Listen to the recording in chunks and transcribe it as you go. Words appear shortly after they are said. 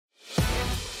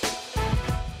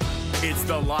It's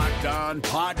the Locked On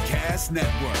Podcast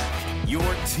Network, your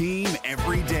team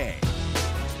every day.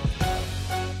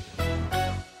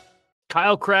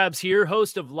 Kyle Krabs here,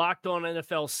 host of Locked On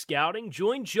NFL Scouting.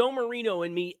 Join Joe Marino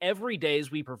and me every day as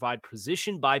we provide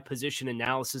position-by-position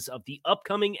analysis of the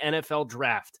upcoming NFL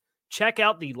Draft. Check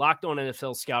out the Locked On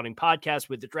NFL Scouting podcast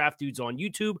with the Draft Dudes on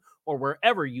YouTube or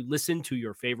wherever you listen to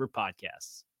your favorite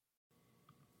podcasts.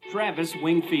 Travis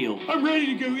Wingfield. I'm ready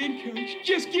to go in, Coach.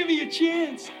 Just give me a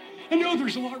chance. I know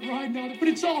there's a lot riding on it, but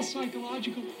it's all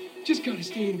psychological. Just got to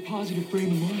stay in a positive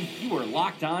frame of mind. You are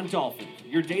Locked On Dolphins,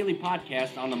 your daily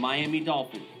podcast on the Miami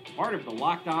Dolphins, part of the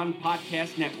Locked On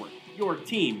Podcast Network, your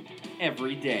team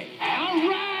every day. All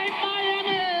right,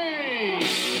 Miami!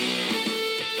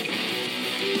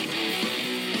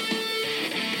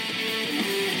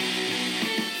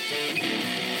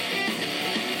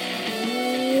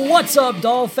 What's up,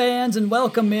 Dolph fans, and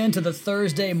welcome into the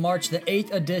Thursday, March the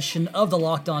 8th edition of the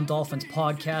Locked On Dolphins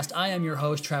podcast. I am your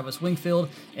host, Travis Wingfield,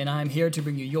 and I'm here to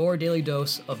bring you your daily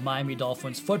dose of Miami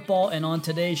Dolphins football. And on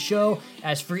today's show,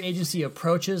 as free agency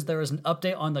approaches, there is an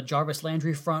update on the Jarvis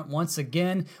Landry front once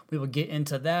again. We will get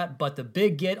into that, but the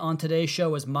big get on today's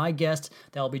show is my guest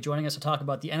that will be joining us to talk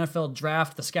about the NFL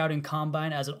Draft, the Scouting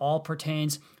Combine, as it all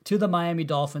pertains to the Miami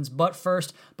Dolphins. But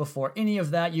first, before any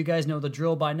of that, you guys know the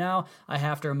drill by now. I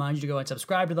have to remind you to go and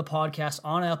subscribe to the podcast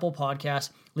on Apple Podcasts.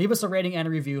 Leave us a rating and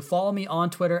a review. Follow me on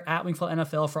Twitter at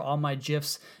WingfieldNFL for all my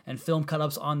GIFs and film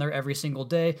cut-ups on there every single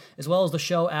day, as well as the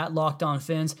show at Locked On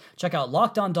Fins. Check out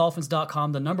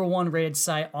LockedOnDolphins.com, the #1 rated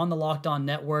site on the Locked On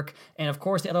Network, and of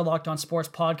course the other Locked On Sports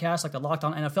podcasts like the Locked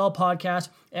On NFL podcast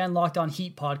and Locked On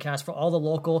Heat podcast for all the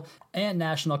local and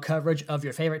national coverage of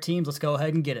your favorite teams. Let's go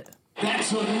ahead and get it.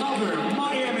 That's another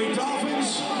Miami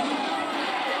Dolphins.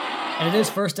 And it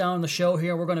is first down on the show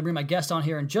here. We're going to bring my guest on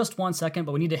here in just 1 second,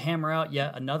 but we need to hammer out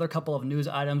yet another couple of news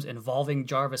items involving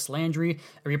Jarvis Landry.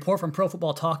 A report from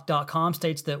ProFootballTalk.com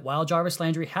states that while Jarvis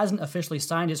Landry hasn't officially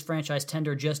signed his franchise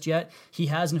tender just yet, he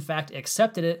has in fact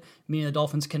accepted it, meaning the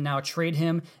Dolphins can now trade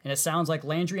him. And it sounds like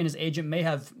Landry and his agent may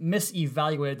have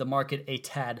misevaluated the market a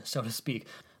tad, so to speak.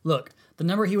 Look, the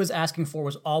number he was asking for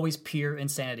was always pure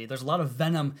insanity. There's a lot of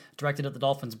venom directed at the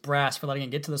Dolphins brass for letting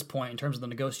it get to this point in terms of the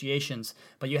negotiations,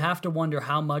 but you have to wonder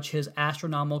how much his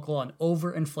astronomical and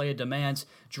overinflated demands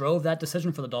drove that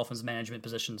decision for the Dolphins management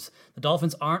positions. The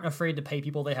Dolphins aren't afraid to pay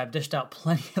people. They have dished out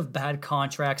plenty of bad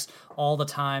contracts all the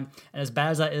time, and as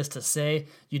bad as that is to say,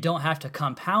 you don't have to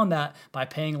compound that by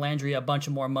paying Landry a bunch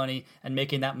of more money and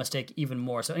making that mistake even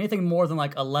more. So anything more than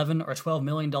like $11 or $12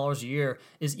 million a year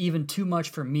is even too much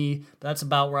for me, but that's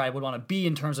about where I would want to be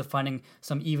in terms of finding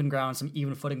some even ground, some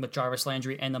even footing with Jarvis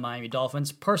Landry and the Miami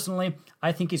Dolphins. Personally,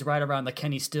 I think he's right around the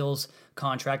Kenny Stills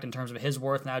contract in terms of his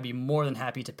worth, and I'd be more than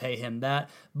happy to pay him that.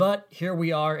 But here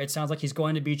we are. It sounds like he's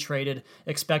going to be traded.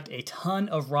 Expect a ton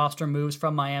of roster moves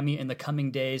from Miami in the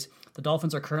coming days. The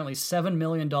Dolphins are currently $7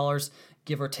 million,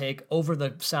 give or take, over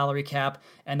the salary cap,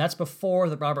 and that's before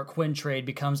the Robert Quinn trade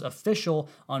becomes official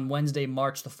on Wednesday,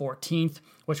 March the 14th,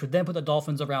 which would then put the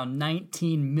Dolphins around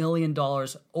 $19 million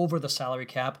over the salary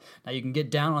cap. Now, you can get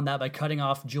down on that by cutting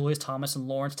off Julius Thomas and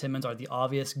Lawrence Timmons are the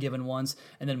obvious given ones,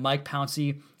 and then Mike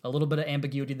Pouncey, a little bit of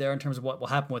ambiguity there in terms of what will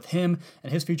happen with him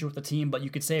and his future with the team, but you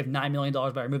could save $9 million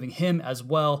by removing him as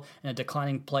well, and a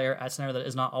declining player at center that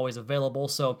is not always available.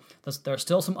 So there are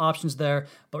still some options there,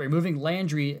 but removing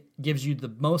Landry gives you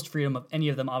the most freedom of any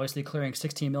of them, obviously clearing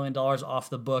 $16 million off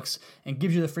the books, and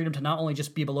gives you the freedom to not only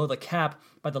just be below the cap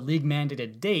by the league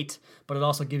mandated date, but it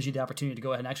also gives you the opportunity to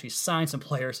go ahead and actually sign some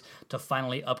players to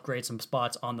finally upgrade some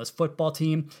spots on this football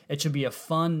team. It should be a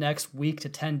fun next week to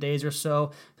 10 days or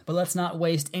so. But let's not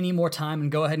waste any more time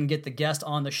and go ahead and get the guest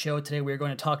on the show today. We are going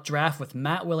to talk draft with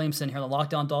Matt Williamson here on the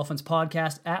Locked On Dolphins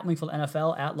podcast at Wingfield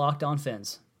NFL at Locked On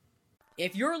Fins.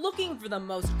 If you're looking for the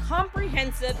most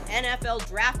comprehensive NFL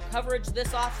draft coverage this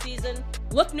offseason,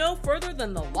 look no further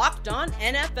than the Locked On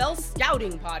NFL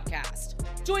Scouting podcast.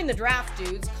 Join the draft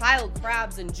dudes, Kyle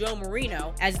Krabs and Joe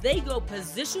Marino, as they go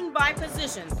position by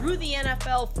position through the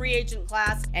NFL free agent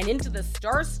class and into the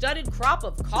star-studded crop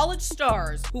of college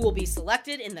stars who will be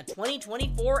selected in the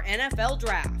 2024 NFL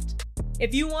Draft.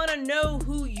 If you want to know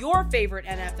who your favorite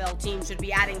NFL team should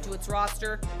be adding to its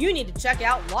roster, you need to check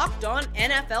out Locked On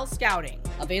NFL Scouting,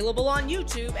 available on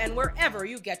YouTube and wherever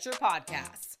you get your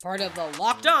podcasts. Part of the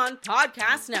Locked On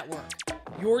Podcast Network,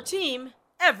 your team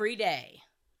every day.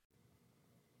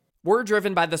 We're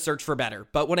driven by the search for better,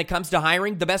 but when it comes to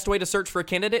hiring, the best way to search for a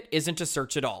candidate isn't to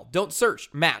search at all. Don't search,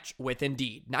 match with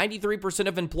Indeed. 93%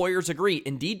 of employers agree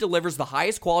Indeed delivers the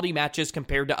highest quality matches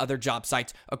compared to other job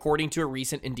sites, according to a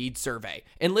recent Indeed survey.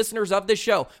 And listeners of this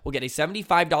show will get a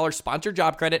 $75 sponsored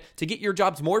job credit to get your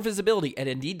jobs more visibility at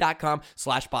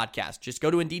Indeed.com/podcast. Just go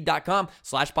to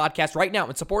Indeed.com/podcast right now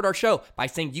and support our show by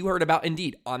saying you heard about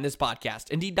Indeed on this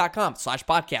podcast.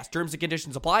 Indeed.com/podcast. Terms and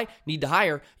conditions apply. Need to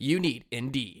hire? You need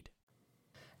Indeed.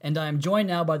 And I am joined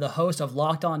now by the host of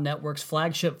Locked On Network's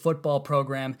flagship football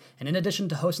program. And in addition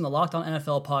to hosting the Locked On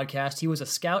NFL podcast, he was a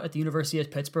scout at the University of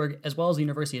Pittsburgh as well as the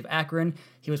University of Akron.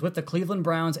 He was with the Cleveland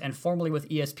Browns and formerly with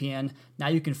ESPN. Now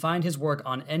you can find his work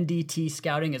on NDT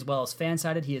Scouting as well as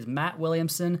Fansided. He is Matt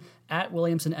Williamson at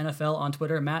Williamson NFL on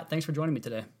Twitter. Matt, thanks for joining me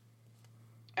today.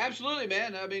 Absolutely,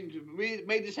 man. I mean, we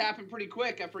made this happen pretty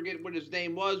quick. I forget what his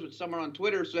name was, but someone on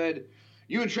Twitter said,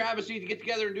 you and Travis need to get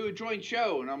together and do a joint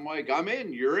show. And I'm like, I'm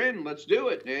in, you're in, let's do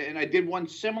it. And I did one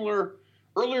similar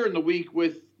earlier in the week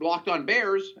with Locked On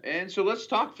Bears. And so let's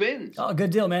talk Fins. Oh, good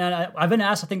deal, man. I've been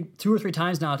asked, I think, 2 or 3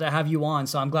 times now to have you on.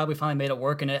 So I'm glad we finally made it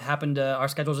work. And it happened, our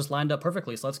schedules just lined up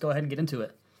perfectly. So let's go ahead and get into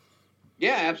it.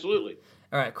 Yeah, absolutely.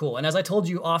 All right, cool. And as I told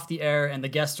you off the air, and the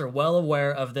guests are well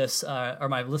aware of this, or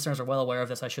my listeners are well aware of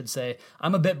this, I should say,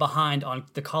 I'm a bit behind on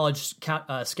the college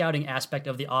scouting aspect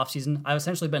of the offseason. I've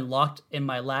essentially been locked in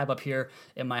my lab up here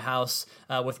in my house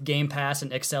with Game Pass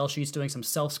and Excel sheets doing some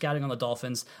self-scouting on the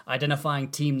Dolphins, identifying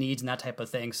team needs and that type of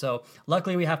thing. So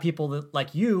luckily we have people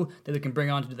like you that we can bring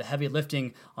on to do the heavy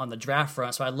lifting on the draft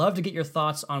front. So I'd love to get your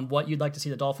thoughts on what you'd like to see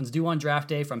the Dolphins do on draft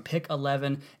day from pick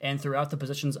 11 and throughout the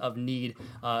positions of need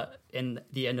in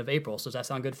the end of April. So does that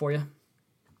sound good for you?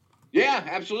 Yeah,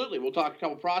 absolutely. We'll talk a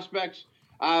couple prospects.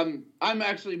 I'm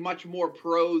actually much more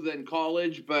pro than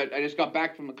college, but I just got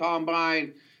back from the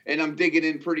combine, and I'm digging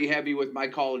in pretty heavy with my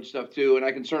college stuff too, and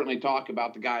I can certainly talk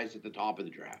about the guys at the top of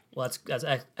the draft. Well, that's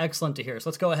excellent to hear. So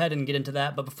let's go ahead and get into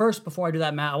that. But first, before I do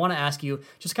that, Matt, I want to ask you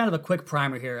just kind of a quick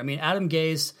primer here. I mean, Adam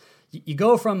Gase, you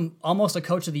go from almost a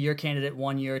Coach of the Year candidate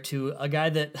one year to a guy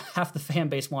that half the fan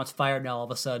base wants fired now all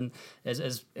of a sudden,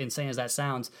 as insane as that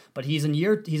sounds. But he's in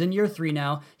year 3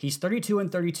 now. He's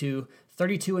 32-32,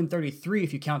 32-33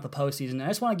 if you count the postseason. And I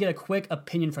just want to get a quick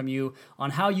opinion from you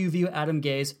on how you view Adam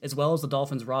Gase as well as the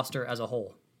Dolphins roster as a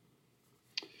whole.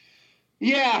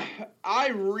 Yeah,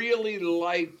 I really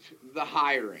liked the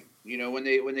hiring. You know, when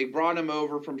they brought him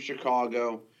over from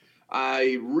Chicago,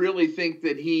 I really think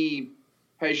that he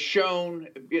has shown,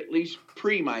 at least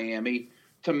pre-Miami,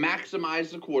 to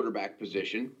maximize the quarterback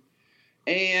position.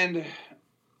 And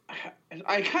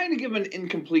I kind of give him an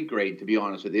incomplete grade, to be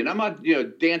honest with you. And I'm not,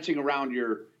 dancing around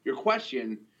your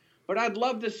question, but I'd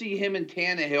love to see him and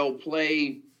Tannehill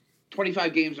play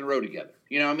 25 games in a row together.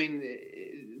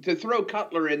 To throw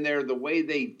Cutler in there the way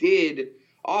they did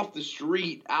off the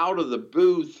street, out of the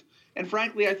booth, and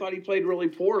frankly, I thought he played really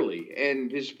poorly,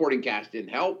 and his supporting cast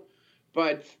didn't help.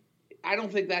 But I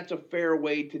don't think that's a fair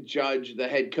way to judge the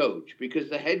head coach, because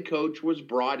the head coach was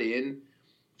brought in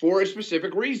for a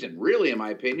specific reason, really, in my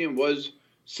opinion, was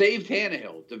save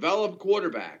Tannehill, develop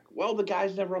quarterback. Well, the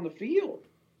guy's never on the field.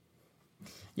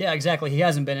 Yeah, exactly. He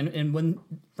hasn't been. And when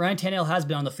Ryan Tannehill has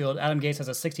been on the field, Adam Gase has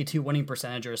a 62 winning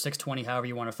percentage or a 620, however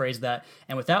you want to phrase that.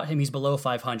 And without him, he's below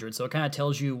 500. So it kind of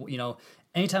tells you,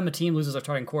 anytime a team loses a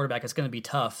starting quarterback, it's going to be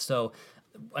tough. So,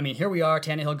 I mean, here we are,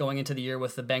 Tannehill going into the year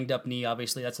with the banged up knee.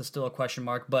 Obviously, that's still a question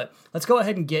mark. But let's go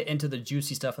ahead and get into the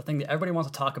juicy stuff, the thing that everybody wants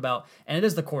to talk about, and it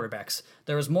is the quarterbacks.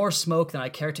 There is more smoke than I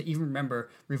care to even remember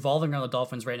revolving around the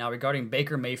Dolphins right now regarding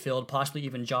Baker Mayfield, possibly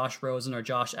even Josh Rosen or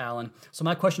Josh Allen. So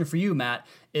my question for you, Matt,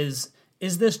 is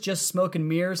this just smoke and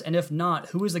mirrors? And if not,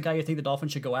 who is the guy you think the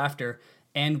Dolphins should go after?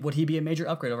 And would he be a major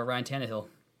upgrade over Ryan Tannehill?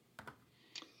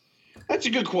 That's a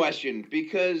good question,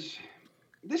 because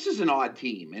this is an odd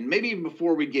team. And maybe even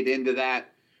before we get into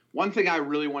that, one thing I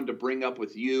really wanted to bring up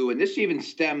with you, and this even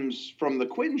stems from the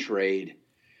Quinn trade,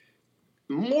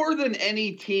 more than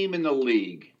any team in the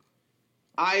league,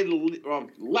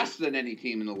 less than any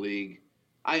team in the league,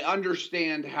 I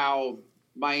understand how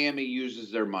Miami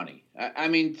uses their money. I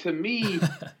mean, to me,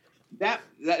 that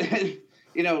I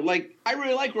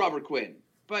really like Robert Quinn,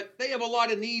 but they have a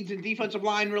lot of needs, and defensive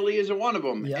line really isn't one of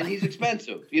them. Yeah. And he's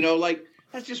expensive.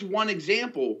 That's just one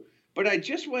example. But I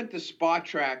just went to Spot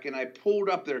Track and I pulled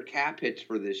up their cap hits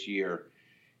for this year.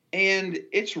 And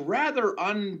it's rather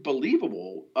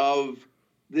unbelievable of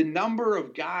the number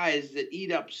of guys that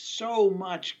eat up so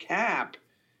much cap.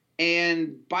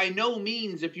 And by no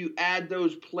means, if you add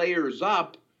those players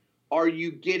up, are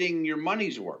you getting your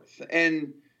money's worth.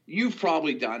 And you've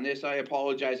probably done this. I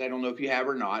apologize. I don't know if you have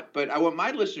or not. But I want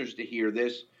my listeners to hear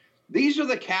this. These are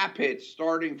the cap hits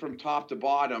starting from top to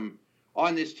bottom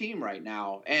on this team right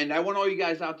now. And I want all you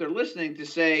guys out there listening to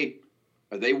say,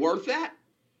 are they worth that?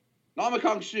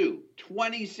 Ndamukong Suh,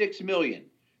 $26 million.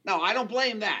 Now, I don't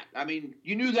blame that. I mean,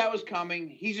 you knew that was coming.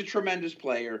 He's a tremendous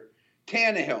player.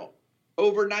 Tannehill,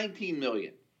 over $19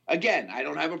 million. Again, I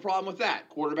don't have a problem with that.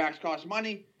 Quarterbacks cost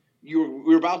money.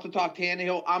 We're about to talk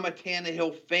Tannehill. I'm a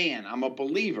Tannehill fan. I'm a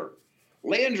believer.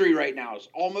 Landry right now is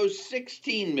almost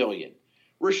 $16 million.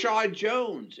 Rashad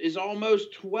Jones is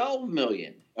almost $12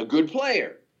 million. A good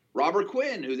player. Robert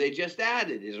Quinn, who they just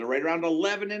added, is right around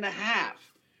 11.5.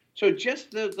 So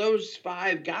just those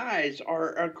 5 guys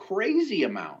are a crazy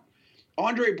amount.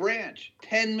 Andre Branch,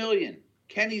 $10 million.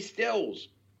 Kenny Stills,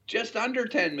 just under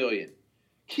 $10 million.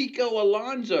 Kiko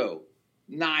Alonso,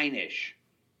 9-ish.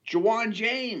 Juwan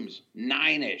James,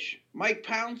 9-ish. Mike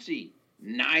Pouncey,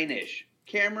 9-ish.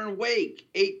 Cameron Wake,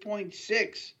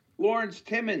 8.6. Lawrence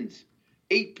Timmons,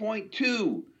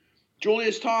 8.2.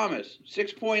 Julius Thomas,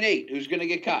 6.8, who's going to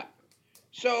get cut.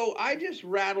 So I just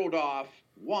rattled off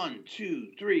 1,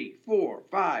 2, 3, 4,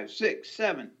 5, 6,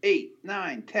 7, 8,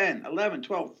 9, 10, 11,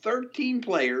 12, 13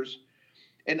 players.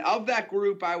 And of that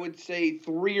group, I would say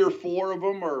 3 or 4 of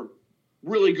them are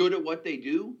really good at what they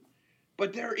do.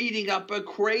 But they're eating up a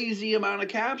crazy amount of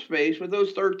cap space with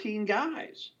those 13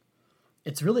 guys.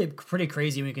 It's really pretty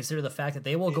crazy when you consider the fact that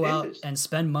they will go out and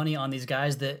spend money on these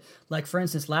guys that, like, for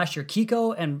instance, last year,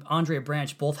 Kiko and Andre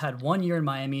Branch both had 1 year in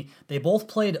Miami. They both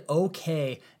played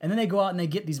okay. And then they go out and they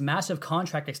get these massive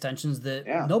contract extensions that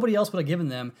nobody else would have given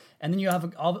them. And then you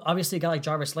have, obviously, a guy like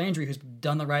Jarvis Landry who's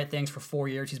done the right things for 4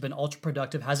 years. He's been ultra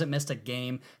productive, hasn't missed a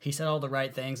game. He said all the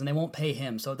right things, and they won't pay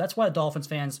him. So that's why the Dolphins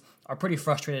fans are pretty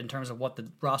frustrated in terms of what the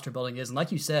roster building is. And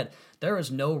like you said, there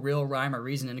is no real rhyme or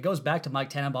reason. And it goes back to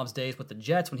Mike Tannenbaum's days with the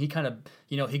Jets when he kind of,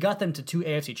 he got them to 2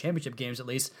 AFC championship games at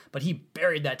least, but he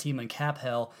buried that team in cap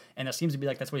hell. And it seems to be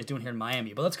like that's what he's doing here in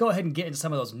Miami. But let's go ahead and get into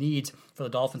some of those needs for the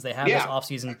Dolphins they have this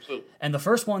offseason. Absolutely. And the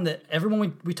first one that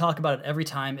everyone we talk about it every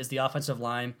time is the offensive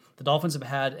line. The Dolphins have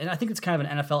had, and I think it's kind of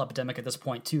an NFL epidemic at this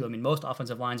point too. I mean, most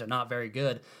offensive lines are not very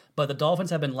good, but the Dolphins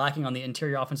have been lacking on the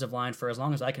interior offensive line for as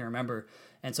long as I can remember.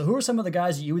 And so who are some of the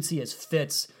guys that you would see as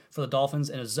fits for the Dolphins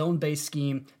in a zone-based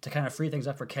scheme to kind of free things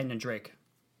up for Kenyon Drake?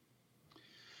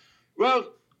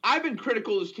 Well, I've been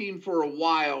critical of this team for a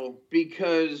while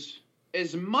because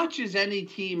as much as any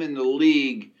team in the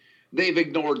league, they've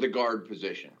ignored the guard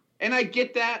position. And I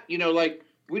get that. Like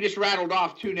we just rattled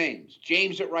off 2 names.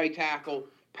 James at right tackle,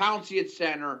 Pouncey at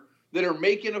center, that are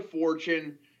making a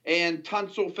fortune, and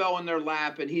Tunsil fell in their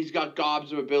lap, and he's got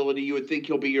gobs of ability. You would think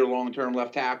he'll be your long-term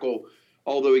left tackle,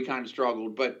 although he kind of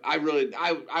struggled. But I would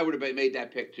have made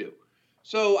that pick too.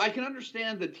 So I can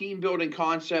understand the team-building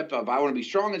concept of I want to be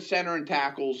strong at center and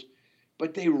tackles,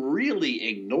 but they really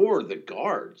ignore the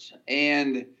guards.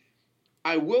 And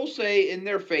I will say in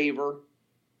their favor,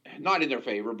 not in their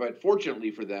favor, but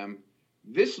fortunately for them,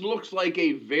 this looks like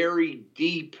a very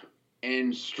deep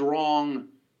and strong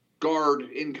guard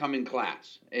incoming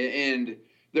class. And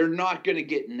they're not going to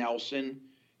get Nelson,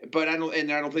 but I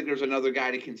don't think there's another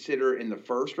guy to consider in the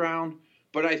first round.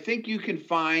 But I think you can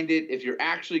find it if you're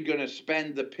actually going to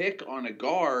spend the pick on a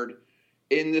guard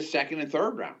in the second and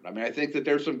third round. I mean, I think that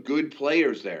there's some good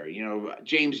players there.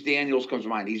 James Daniels comes to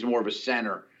mind. He's more of a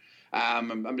center.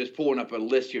 I'm just pulling up a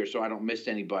list here so I don't miss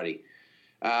anybody.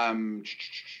 Where am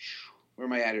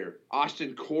I at here?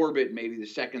 Austin Corbett, maybe the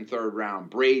second, third round.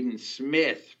 Braden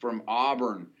Smith from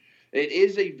Auburn. It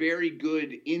is a very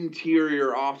good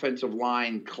interior offensive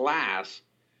line class.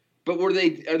 But are they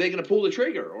going to pull the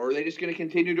trigger, or are they just going to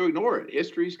continue to ignore it?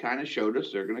 History's kind of showed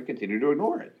us they're going to continue to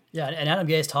ignore it. Yeah, and Adam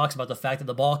Gase talks about the fact that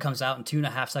the ball comes out in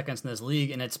 2.5 seconds in this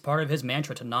league, and it's part of his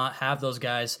mantra to not have those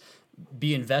guys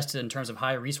be invested in terms of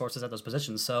high resources at those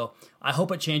positions. So I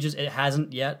hope it changes. It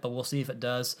hasn't yet, but we'll see if it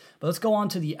does. But let's go on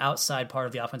to the outside part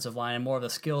of the offensive line and more of the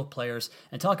skill players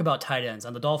and talk about tight ends.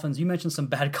 On the Dolphins, you mentioned some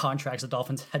bad contracts the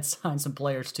Dolphins had signed some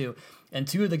players to. And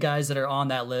 2 of the guys that are on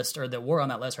that list, or that were on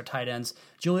that list, are tight ends.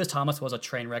 Julius Thomas was a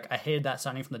train wreck. I hated that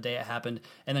signing from the day it happened.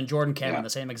 And then Jordan Cameron, the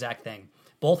same exact thing.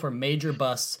 Both were major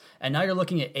busts. And now you're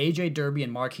looking at A.J. Derby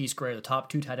and Marquise Gray, the top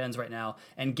 2 tight ends right now.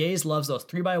 And Gase loves those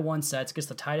 3-by-1 sets, gets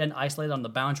the tight end isolated on the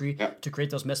boundary to create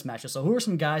those mismatches. So who are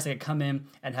some guys that could come in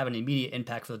and have an immediate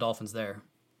impact for the Dolphins there?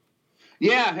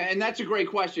 Yeah, and that's a great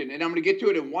question. And I'm going to get to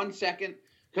it in 1 second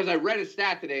because I read a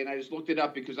stat today, and I just looked it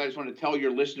up because I just want to tell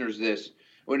your listeners this.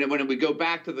 When we go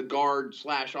back to the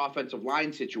guard/offensive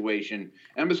line situation,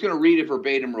 and I'm just going to read it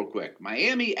verbatim real quick.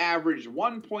 Miami averaged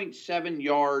 1.7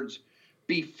 yards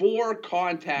before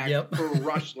contact per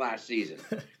rush last season.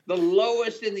 The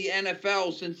lowest in the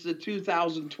NFL since the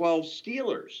 2012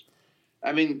 Steelers.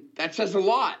 I mean, that says a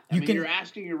lot. You're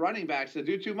asking your running backs to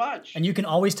do too much. And you can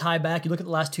always tie back. You look at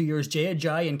the last 2 years, Jay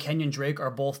Ajayi and Kenyon Drake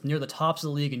are both near the tops of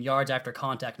the league in yards after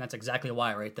contact, and that's exactly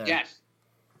why right there. Yes.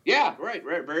 Yeah, right.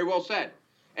 Very well said.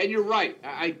 And you're right.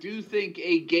 I do think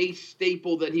a Gase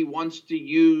staple that he wants to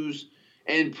use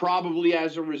and probably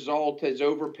as a result has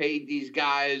overpaid these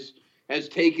guys, has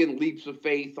taken leaps of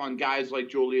faith on guys like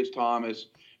Julius Thomas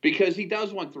because he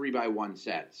does want 3x1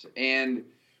 sets. And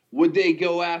would they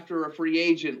go after a free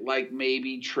agent like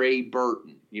maybe Trey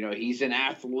Burton? He's an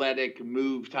athletic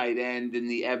move tight end in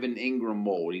the Evan Ingram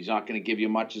mold. He's not going to give you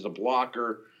much as a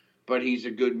blocker, but he's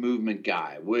a good movement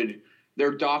guy. Would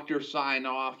their doctor sign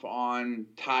off on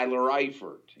Tyler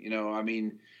Eifert?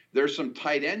 There's some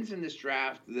tight ends in this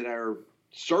draft that are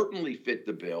certainly fit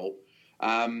the bill.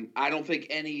 I don't think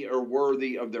any are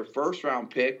worthy of their first-round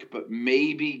pick, but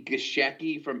maybe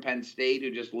Gesicki from Penn State,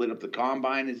 who just lit up the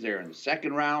combine, is there in the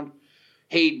second round.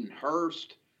 Hayden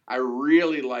Hurst. I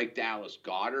really like Dallas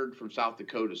Goedert from South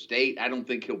Dakota State. I don't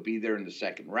think he'll be there in the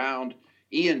second round.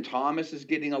 Ian Thomas is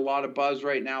getting a lot of buzz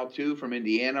right now, too, from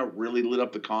Indiana. Really lit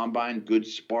up the combine. Good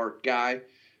spark guy.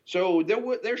 So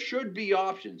there should be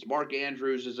options. Mark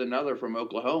Andrews is another from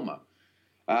Oklahoma.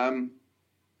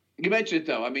 You mentioned it,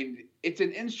 though. It's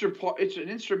an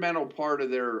instrumental part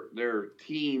of their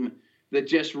team that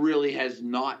just really has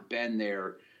not been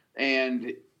there.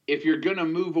 And if you're going to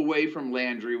move away from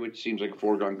Landry, which seems like a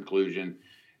foregone conclusion,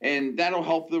 and that'll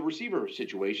help the receiver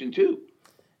situation too.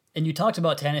 And you talked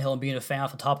about Tannehill and being a fan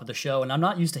off the top of the show, and I'm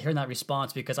not used to hearing that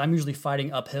response because I'm usually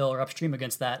fighting uphill or upstream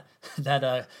against that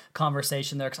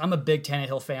conversation there, because I'm a big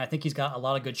Tannehill fan. I think he's got a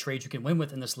lot of good traits you can win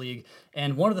with in this league,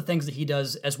 and one of the things that he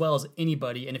does as well as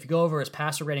anybody, and if you go over his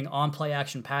passer rating on play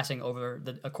action passing over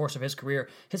the course of his career,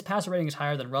 his passer rating is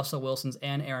higher than Russell Wilson's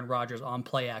and Aaron Rodgers on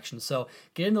play action. So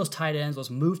getting those tight ends, those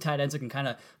move tight ends that can kind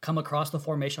of come across the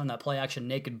formation on that play action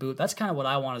naked boot, that's kind of what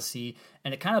I want to see,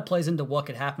 and it kind of plays into what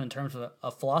could happen in terms of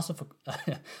a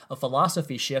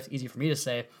philosophy shift, easy for me to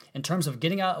say, in terms of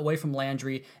getting away from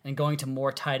Landry and going to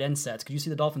more tight end sets. Could you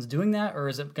see the Dolphins doing that, or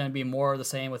is it going to be more of the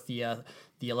same with the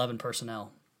 11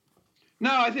 personnel? No,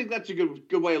 I think that's a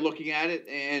good way of looking at it,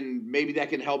 and maybe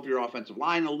that can help your offensive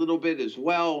line a little bit as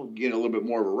well, get a little bit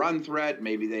more of a run threat.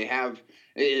 Maybe they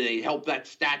help that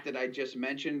stat that I just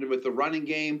mentioned with the running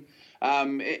game.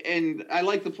 And I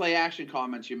like the play action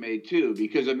comments you made too,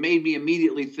 because it made me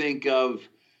immediately think of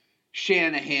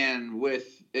Shanahan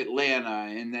with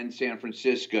Atlanta and then San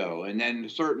Francisco, and then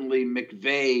certainly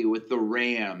McVay with the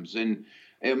Rams, and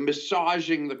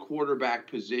massaging the quarterback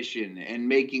position and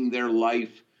making their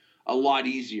life a lot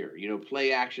easier.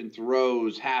 Play action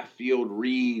throws, half field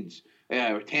reads.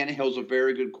 Tannehill's a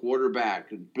very good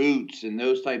quarterback, boots and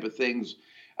those type of things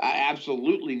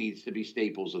absolutely needs to be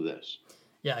staples of this.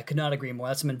 Yeah, I could not agree more.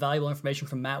 That's some invaluable information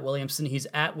from Matt Williamson. He's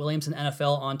at Williamson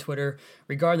NFL on Twitter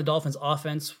regarding the Dolphins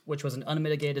offense, which was an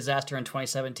unmitigated disaster in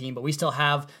 2017, but we still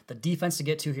have the defense to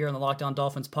get to here on the Locked On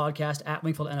Dolphins podcast, at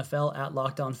Wingfield NFL, at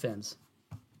Locked On Fins.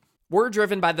 We're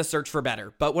driven by the search for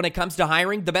better, but when it comes to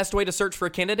hiring, the best way to search for a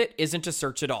candidate isn't to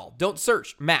search at all. Don't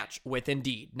search, match with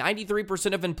Indeed.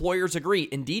 93% of employers agree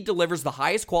Indeed delivers the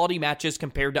highest quality matches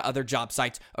compared to other job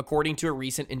sites, according to a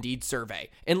recent Indeed survey.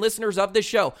 And listeners of this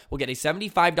show will get a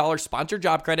 $75 sponsored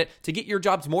job credit to get your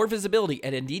jobs more visibility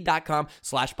at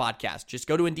Indeed.com/podcast. Just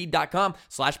go to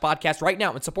Indeed.com/podcast right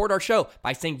now and support our show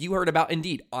by saying you heard about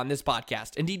Indeed on this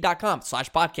podcast.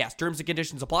 Indeed.com/podcast. Terms and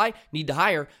conditions apply. Need to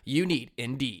hire? You need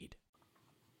Indeed.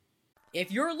 If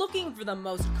you're looking for the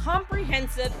most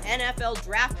comprehensive NFL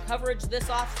draft coverage this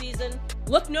offseason,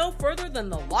 look no further than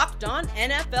the Locked On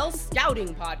NFL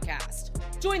Scouting Podcast.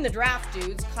 Join the draft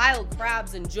dudes, Kyle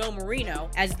Krabs and Joe Marino,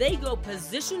 as they go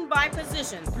position by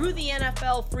position through the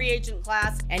NFL free agent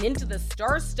class and into the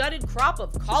star-studded crop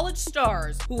of college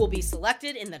stars who will be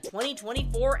selected in the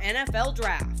 2024 NFL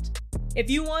Draft. If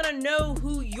you want to know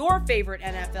who your favorite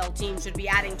NFL team should be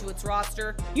adding to its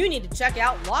roster, you need to check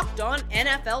out Locked On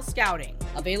NFL Scouting,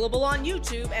 available on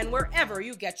YouTube and wherever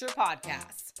you get your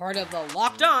podcasts. Part of the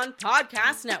Locked On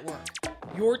Podcast Network,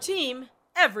 your team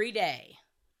every day.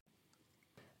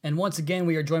 And once again,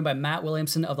 we are joined by Matt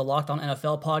Williamson of the Locked On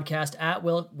NFL podcast, at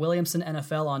Williamson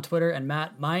NFL on Twitter. And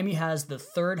Matt, Miami has the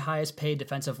third highest paid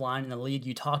defensive line in the league.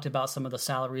 You talked about some of the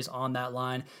salaries on that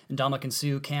line. Ndamukong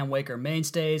Suh, Cam Wake are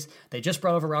mainstays. They just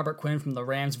brought over Robert Quinn from the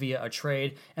Rams via a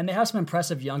trade. And they have some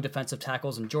impressive young defensive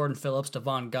tackles in Jordan Phillips,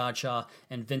 Devon Godshaw,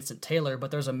 and Vincent Taylor.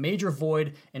 But there's a major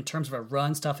void in terms of a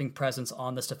run-stuffing presence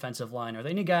on this defensive line. Are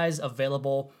there any guys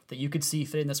available that you could see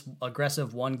fit in this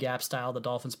aggressive one-gap style the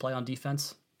Dolphins play on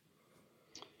defense?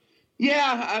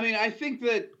 Yeah, I think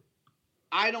that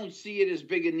I don't see it as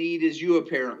big a need as you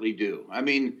apparently do.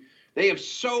 they have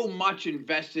so much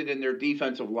invested in their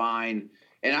defensive line,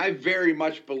 and I very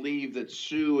much believe that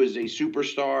Sue is a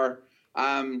superstar.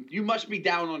 You must be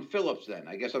down on Phillips then.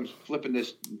 I guess I'm flipping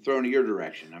this, throwing it your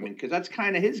direction. I mean, because that's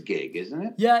kind of his gig, isn't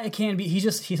it? Yeah, it can be. He's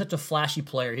such a flashy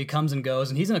player. He comes and goes,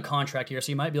 and he's in a contract year, so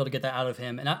you might be able to get that out of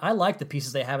him. And I like the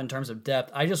pieces they have in terms of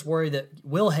depth. I just worry that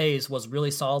Will Hayes was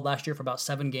really solid last year for about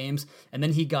 7 games, and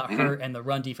then he got hurt, and the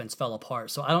run defense fell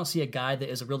apart. So I don't see a guy that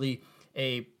is really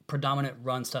a predominant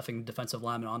run-stuffing defensive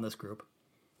lineman on this group.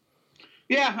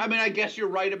 Yeah, I mean, I guess you're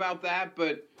right about that,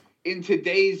 but in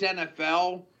today's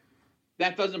NFL,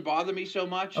 that doesn't bother me so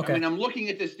much. Okay. I mean, I'm looking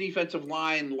at this defensive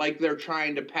line like they're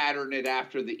trying to pattern it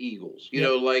after the Eagles. You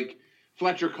know, like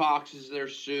Fletcher Cox is their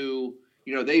Sue.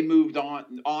 You know, they moved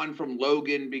on from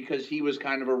Logan because he was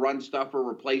kind of a run stuffer,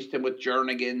 replaced him with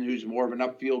Jernigan, who's more of an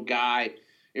upfield guy.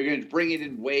 You're going to bring it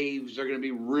in waves. They're going to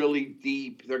be really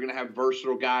deep. They're going to have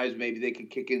versatile guys. Maybe they can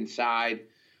kick inside.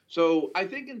 So I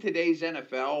think in today's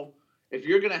NFL, if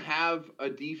you're going to have a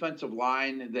defensive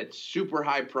line that's super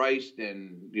high priced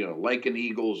and, you know, like an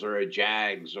Eagles or a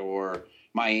Jags or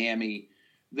Miami,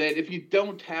 that if you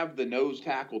don't have the nose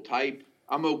tackle type,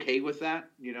 I'm okay with that.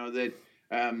 You know, that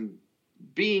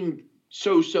being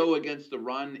so-so against the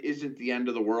run isn't the end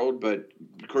of the world, but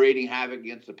creating havoc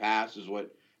against the pass is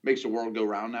what makes the world go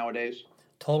round nowadays.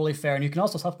 Totally fair. And you can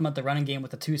also supplement the running game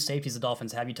with the 2 safeties the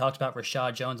Dolphins have. You talked about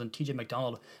Rashad Jones and TJ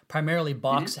McDonald, primarily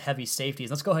box-heavy safeties.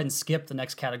 Let's go ahead and skip the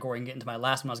next category and get into my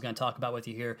last one I was going to talk about with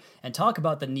you here and talk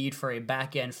about the need for a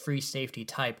back-end free safety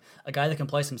type, a guy that can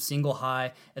play some single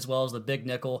high as well as the big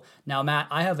nickel. Now, Matt,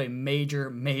 I have a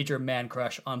major man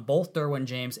crush on both Derwin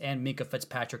James and Minkah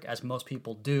Fitzpatrick, as most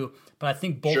people do, but I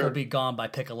think both will be gone by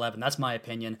pick 11. That's my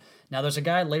opinion. Now, there's a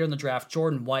guy later in the draft,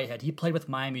 Jordan Whitehead. He played with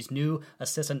Miami's new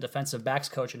assistant defensive backs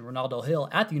coach in Ronaldo Hill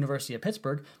at the University of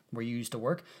Pittsburgh, where you used to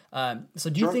work. So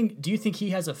do you think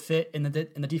he has a fit in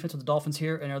the defense with the Dolphins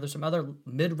here? And are there some other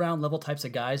mid-round level types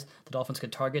of guys the Dolphins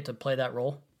could target to play that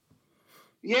role?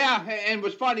 Yeah, and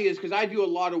what's funny is because I do a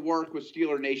lot of work with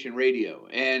Steeler Nation Radio,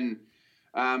 and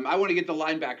I want to get the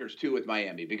linebackers too with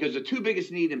Miami, because the 2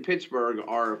 biggest need in Pittsburgh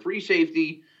are free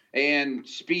safety and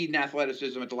speed and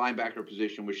athleticism at the linebacker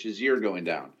position, with Shazier going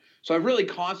down. So I've really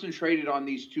concentrated on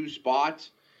these 2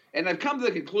 spots, and I've come to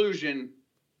the conclusion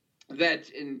that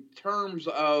in terms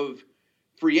of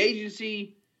free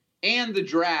agency and the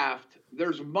draft,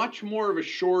 there's much more of a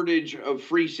shortage of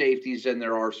free safeties than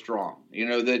there are strong. You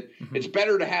know, that it's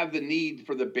better to have the need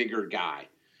for the bigger guy.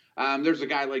 There's a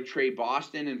guy like Trey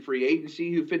Boston in free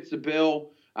agency who fits the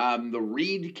bill. The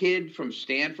Reed kid from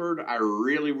Stanford, I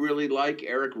really like.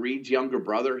 Eric Reed's younger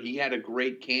brother. He had a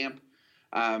great camp,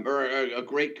 or a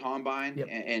great combine,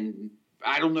 and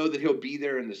I don't know that he'll be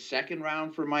there in the 2nd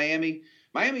round for Miami.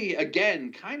 Miami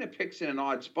again kind of picks in an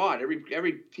odd spot.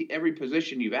 Every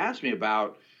position you've asked me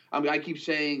about, I keep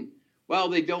saying, well,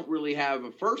 they don't really have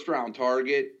a 1st round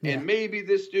target, and maybe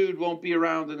this dude won't be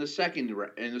around in the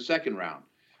second round.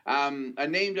 A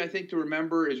name I think to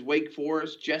remember is Wake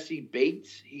Forest, Jesse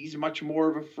Bates. He's much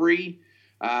more of a free.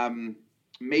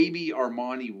 Maybe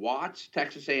Armani Watts,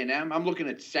 Texas A&M. I'm looking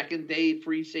at 2nd-day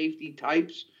free safety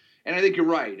types. And I think you're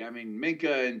right. I mean,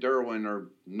 Minkah and Derwin are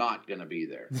not going to be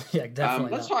there. Yeah,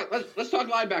 definitely. Let's talk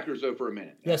linebackers though for a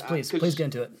minute. Yes, please get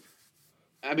into it.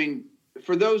 I mean,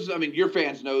 for those, your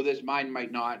fans know this, mine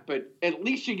might not, but at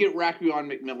least you get Raquan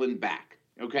McMillan back.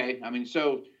 Okay, I mean,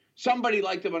 so somebody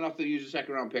liked him enough to use a 2nd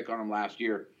round pick on him last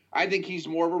year. I think he's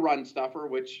more of a run stuffer,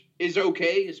 which is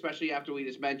okay, especially after we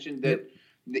just mentioned that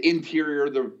the interior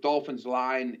of the Dolphins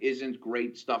line isn't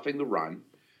great stuffing the run.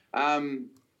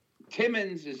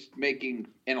 Timmons is making,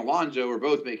 and Alonzo are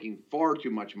both making far too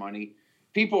much money.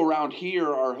 People around here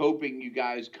are hoping you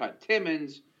guys cut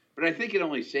Timmons, but I think it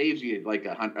only saves you like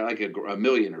a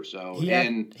million or so.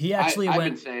 He actually I've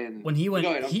went been saying, when he went.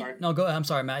 Go ahead, I'm sorry. No, go ahead. I'm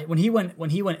sorry, Matt. When he went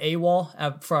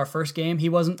AWOL for our first game, he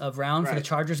wasn't around for the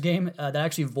Chargers game. That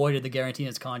actually voided the guarantee in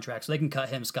his contract, so they can cut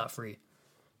him scot-free.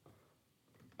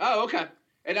 Oh, okay.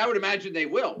 And I would imagine they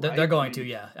will. They're going to,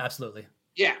 yeah, absolutely.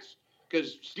 Yes,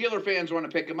 because Steeler fans want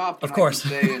to pick him up. Of course.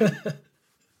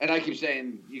 And I keep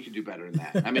saying you can do better than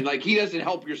that. I mean, like, he doesn't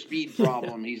help your speed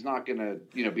problem. He's not going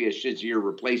to, be a Shazier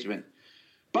replacement.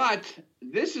 But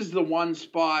this is the one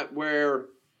spot where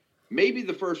maybe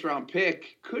the 1st round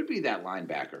pick could be that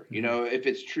linebacker. You know, if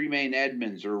it's Tremaine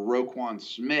Edmonds or Roquan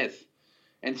Smith.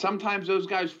 And sometimes those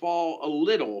guys fall a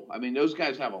little. I mean, those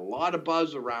guys have a lot of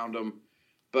buzz around them.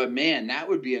 But, man, that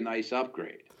would be a nice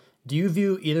upgrade. Do you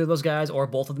view either of those guys or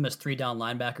both of them as 3-down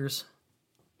linebackers?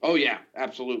 Oh, yeah,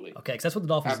 absolutely. Okay, because that's what the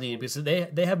Dolphins need, because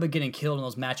they have been getting killed in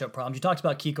those matchup problems. You talked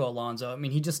about Kiko Alonso. I mean,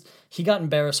 he got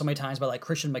embarrassed so many times by like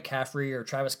Christian McCaffrey or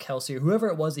Travis Kelce or whoever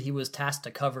it was that he was tasked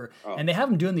to cover. Oh. And they have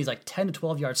him doing these like 10 to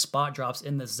 12-yard spot drops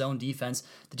in this zone defense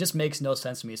that just makes no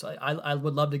sense to me. So I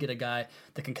would love to get a guy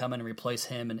that can come in and replace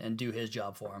him and do his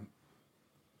job for him.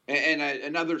 And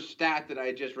another stat that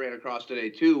I just ran across today,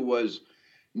 too, was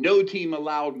no team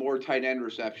allowed more tight end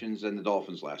receptions than the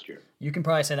Dolphins last year. You can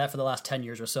probably say that for the last 10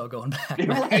 years or so going back.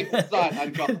 Right. It's not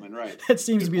uncommon, right. It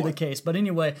seems to be the case. But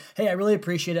anyway, hey, I really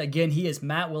appreciate it. Again, he is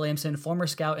Matt Williamson, former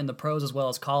scout in the pros as well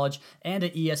as college and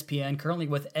at ESPN, currently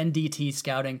with NDT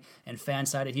Scouting and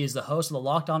Fansided. He is the host of the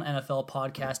Locked On NFL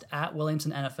podcast at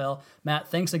Williamson NFL. Matt,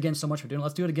 thanks again so much for doing it.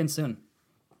 Let's do it again soon.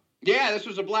 Yeah, this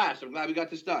was a blast. I'm glad we got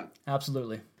this done.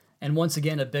 Absolutely. And once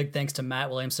again, a big thanks to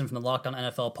Matt Williamson from the Locked On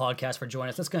NFL podcast for joining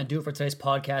us. That's going to do it for today's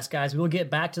podcast, guys. We will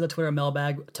get back to the Twitter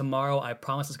mailbag tomorrow. I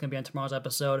promise it's going to be on tomorrow's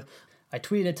episode. I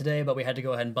tweeted it today, but we had to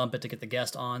go ahead and bump it to get the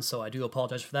guest on, so I do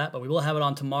apologize for that. But we will have it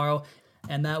on tomorrow.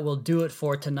 And that will do it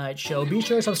for tonight's show. Be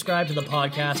sure to subscribe to the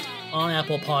podcast on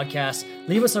Apple Podcasts.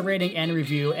 Leave us a rating and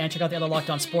review. And check out the other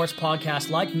Locked On Sports podcasts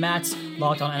like Matt's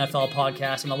Locked On NFL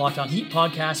podcast and the Locked On Heat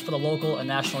podcast for the local and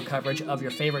national coverage of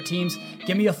your favorite teams.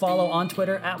 Give me a follow on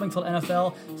Twitter at Wingfield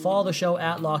NFL. Follow the show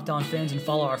at Locked On Fins and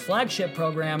follow our flagship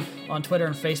program on Twitter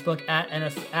and Facebook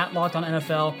at Locked On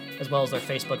NFL, as well as their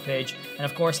Facebook page. And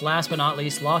of course, last but not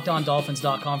least,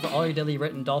 LockedOnDolphins.com for all your daily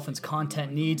written Dolphins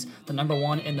content needs. The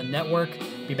 #1 in the network.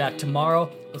 Be back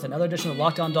tomorrow with another edition of the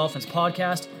Locked On Dolphins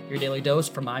podcast, your daily dose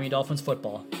for Miami Dolphins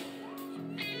football.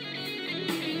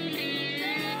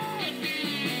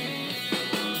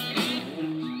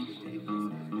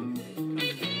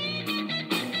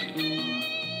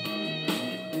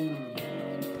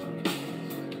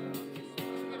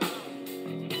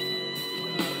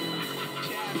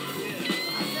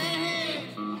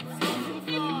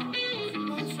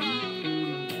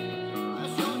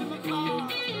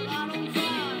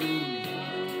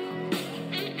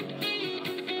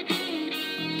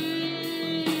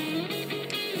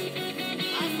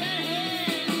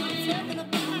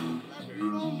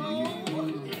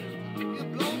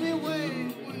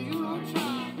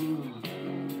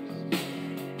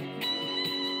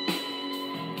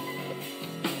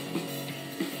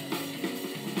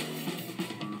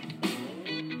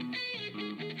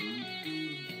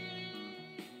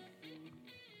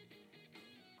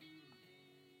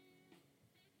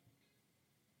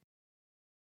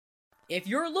 If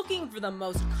you're looking for the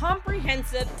most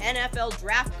comprehensive NFL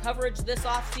draft coverage this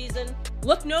offseason,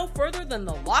 look no further than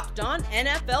the Locked On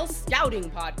NFL Scouting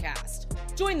podcast.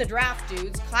 Join the draft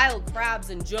dudes, Kyle Krabs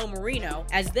and Joe Marino,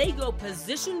 as they go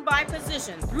position by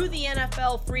position through the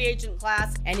NFL free agent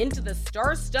class and into the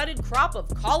star-studded crop of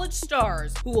college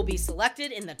stars who will be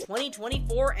selected in the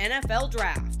 2024 NFL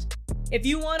Draft. If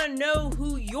you want to know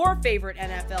who your favorite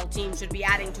NFL team should be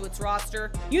adding to its roster,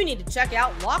 you need to check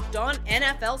out Locked On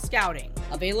NFL Scouting,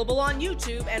 available on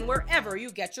YouTube and wherever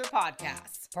you get your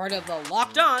podcasts. Part of the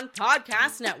Locked On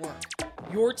Podcast Network,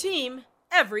 your team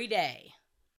every day.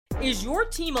 Is your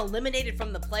team eliminated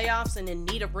from the playoffs and in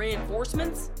need of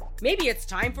reinforcements? Maybe it's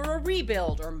time for a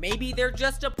rebuild, or maybe they're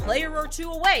just a player or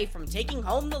two away from taking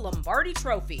home the Lombardi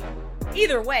Trophy.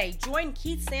 Either way, join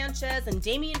Keith Sanchez and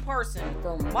Damian Parson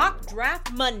for Mock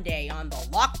Draft Monday on the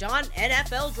Locked On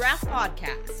NFL Draft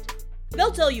Podcast.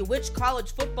 They'll tell you which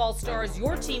college football stars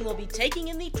your team will be taking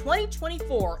in the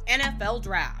 2024 NFL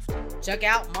Draft. Check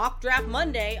out Mock Draft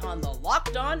Monday on the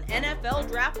Locked On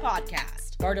NFL Draft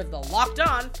Podcast, part of the Locked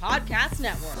On Podcast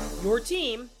Network, your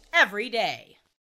team every day.